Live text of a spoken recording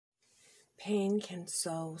Pain can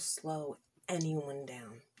so slow anyone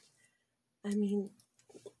down. I mean,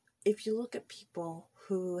 if you look at people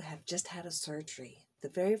who have just had a surgery, the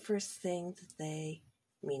very first thing that they,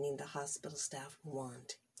 meaning the hospital staff,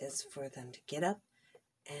 want is for them to get up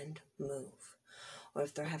and move. Or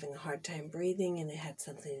if they're having a hard time breathing and it had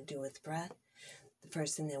something to do with breath, the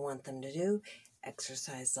first thing they want them to do,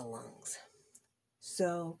 exercise the lungs.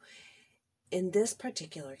 So in this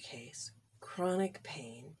particular case, chronic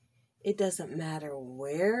pain, it doesn't matter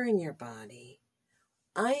where in your body.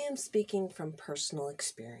 I am speaking from personal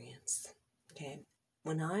experience, okay?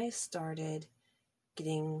 When I started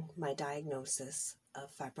getting my diagnosis of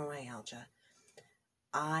fibromyalgia,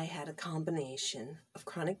 I had a combination of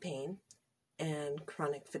chronic pain and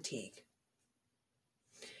chronic fatigue.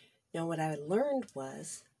 Now, what I learned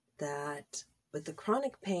was that with the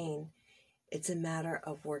chronic pain, it's a matter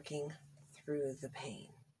of working through the pain.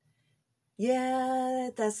 Yeah,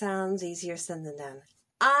 that sounds easier said than done.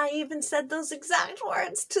 I even said those exact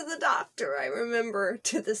words to the doctor, I remember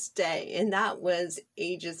to this day, and that was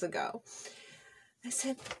ages ago. I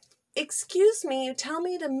said, "Excuse me, you tell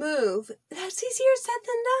me to move. That's easier said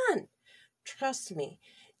than done." Trust me,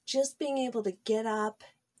 just being able to get up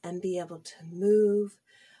and be able to move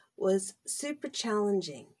was super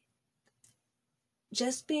challenging.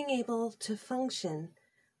 Just being able to function.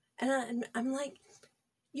 And I'm like,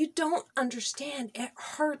 you don't understand. It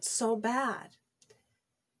hurts so bad.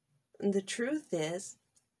 And the truth is,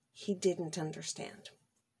 he didn't understand.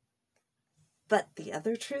 But the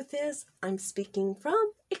other truth is, I'm speaking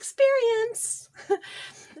from experience.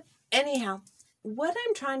 Anyhow, what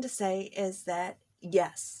I'm trying to say is that,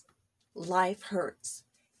 yes, life hurts.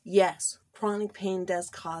 Yes, chronic pain does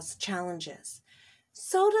cause challenges.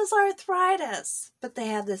 So does arthritis, but they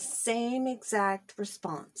have the same exact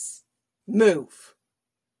response. Move.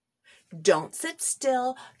 Don't sit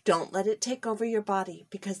still. Don't let it take over your body,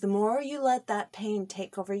 because the more you let that pain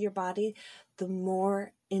take over your body, the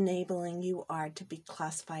more enabling you are to be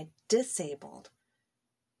classified disabled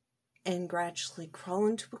and gradually crawl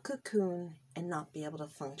into a cocoon and not be able to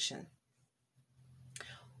function.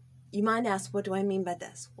 You might ask, what do I mean by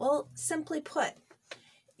this? Well, simply put,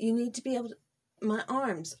 you need to be able to, my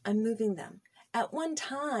arms, I'm moving them. At one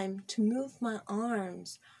time, to move my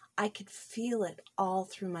arms, I could feel it all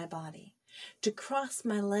through my body. To cross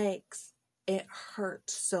my legs, it hurt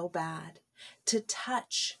so bad. To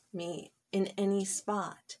touch me in any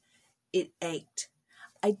spot, it ached.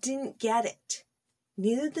 I didn't get it.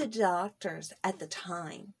 Neither the doctors at the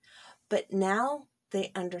time, but now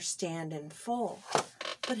they understand in full.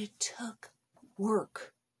 But it took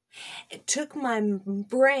work. It took my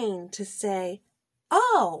brain to say,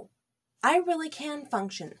 oh, I really can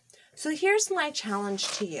function. So here's my challenge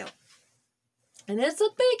to you. And it's a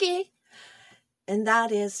biggie. And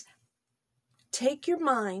that is, take your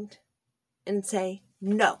mind and say,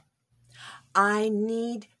 no, I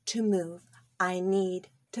need to move. I need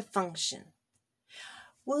to function.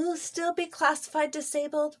 Will you still be classified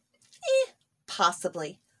disabled?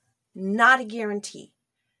 Possibly. Not a guarantee.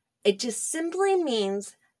 It just simply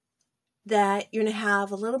means that you're going to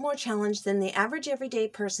have a little more challenge than the average everyday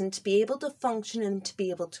person to be able to function and to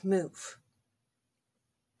be able to move.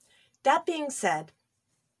 That being said,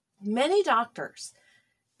 many doctors,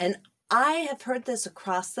 and I have heard this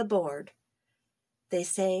across the board, they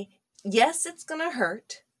say, yes, it's going to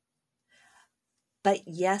hurt, but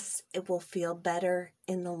yes, it will feel better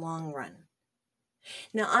in the long run.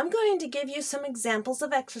 Now, I'm going to give you some examples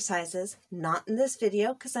of exercises, not in this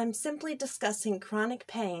video, because I'm simply discussing chronic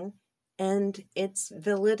pain and its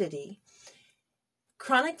validity.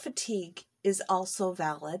 Chronic fatigue is also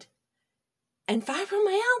valid, and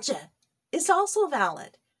fibromyalgia is also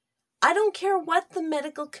valid. I don't care what the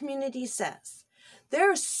medical community says.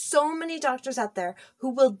 There are so many doctors out there who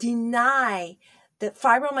will deny that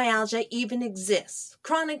fibromyalgia even exists.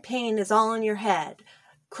 Chronic pain is all in your head.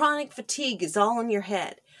 Chronic fatigue is all in your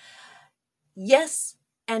head. Yes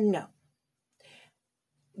and no.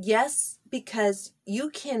 Yes, because you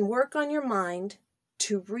can work on your mind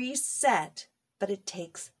to reset, but it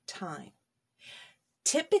takes time.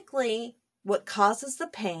 Typically, what causes the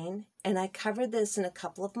pain, and I covered this in a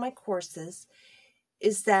couple of my courses,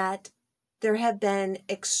 is that there have been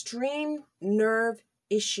extreme nerve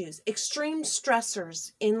issues, extreme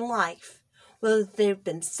stressors in life, whether they've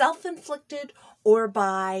been self-inflicted or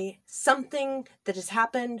by something that has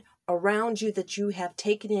happened around you that you have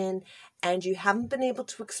taken in and you haven't been able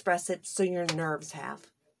to express it, so your nerves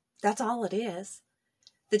have. That's all it is.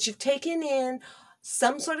 That you've taken in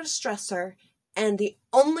some sort of stressor, and the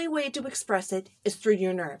only way to express it is through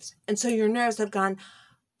your nerves. And so your nerves have gone,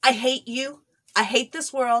 I hate you, I hate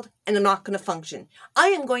this world and I'm not going to function. I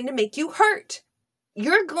am going to make you hurt.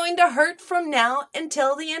 You're going to hurt from now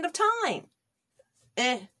until the end of time.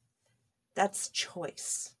 That's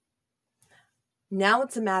choice. Now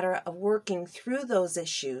it's a matter of working through those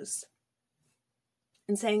issues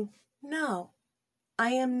and saying, no,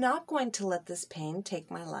 I am not going to let this pain take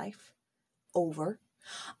my life over.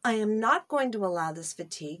 I am not going to allow this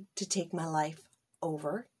fatigue to take my life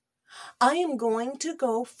over. I am going to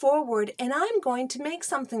go forward and I'm going to make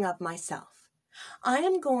something of myself. I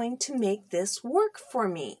am going to make this work for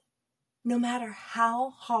me, no matter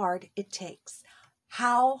how hard it takes,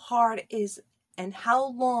 how hard it is, and how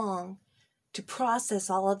long to process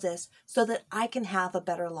all of this so that I can have a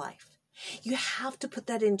better life. You have to put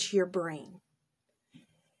that into your brain.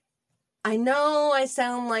 I know I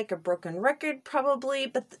sound like a broken record probably,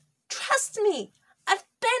 but trust me, I've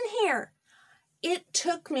been here. It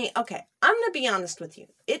took me, okay, I'm going to be honest with you.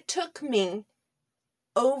 It took me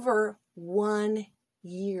over 1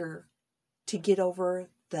 year to get over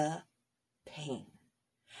the pain.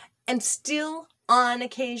 And still on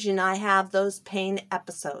occasion, I have those pain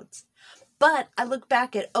episodes. But I look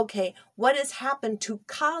back at, okay, what has happened to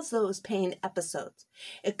cause those pain episodes?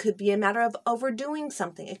 It could be a matter of overdoing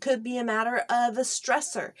something. It could be a matter of a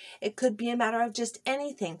stressor. It could be a matter of just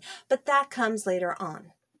anything. But that comes later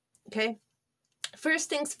on, okay? First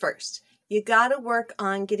things first, you got to work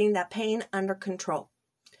on getting that pain under control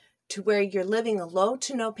to where you're living a low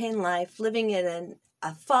to no pain life, living in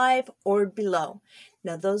a 5 or below.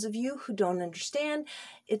 Now, those of you who don't understand,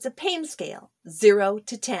 it's a pain scale, 0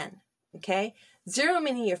 to 10, okay? 0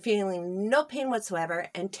 meaning you're feeling no pain whatsoever,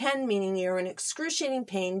 and 10 meaning you're in excruciating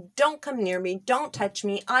pain. Don't come near me. Don't touch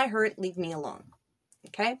me. I hurt. Leave me alone,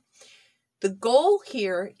 okay? The goal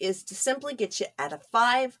here is to simply get you at a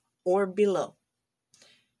 5 or below.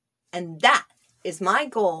 And that is my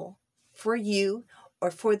goal for you or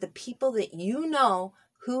for the people that you know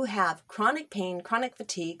who have chronic pain, chronic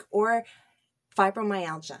fatigue, or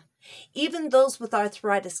fibromyalgia. Even those with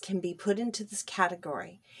arthritis can be put into this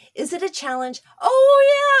category. Is it a challenge?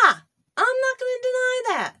 Oh yeah, I'm not going to deny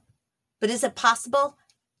that. But is it possible?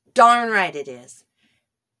 Darn right it is.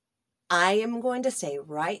 I am going to say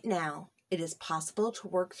right now, it is possible to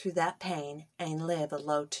work through that pain and live a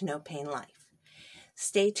low to no pain life.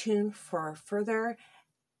 Stay tuned for further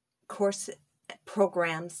course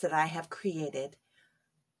programs that I have created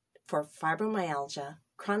for fibromyalgia,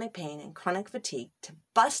 chronic pain, and chronic fatigue to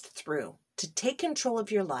bust through, to take control of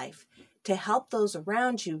your life, to help those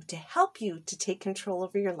around you, to help you to take control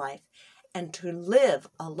of your life, and to live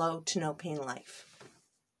a low to no pain life.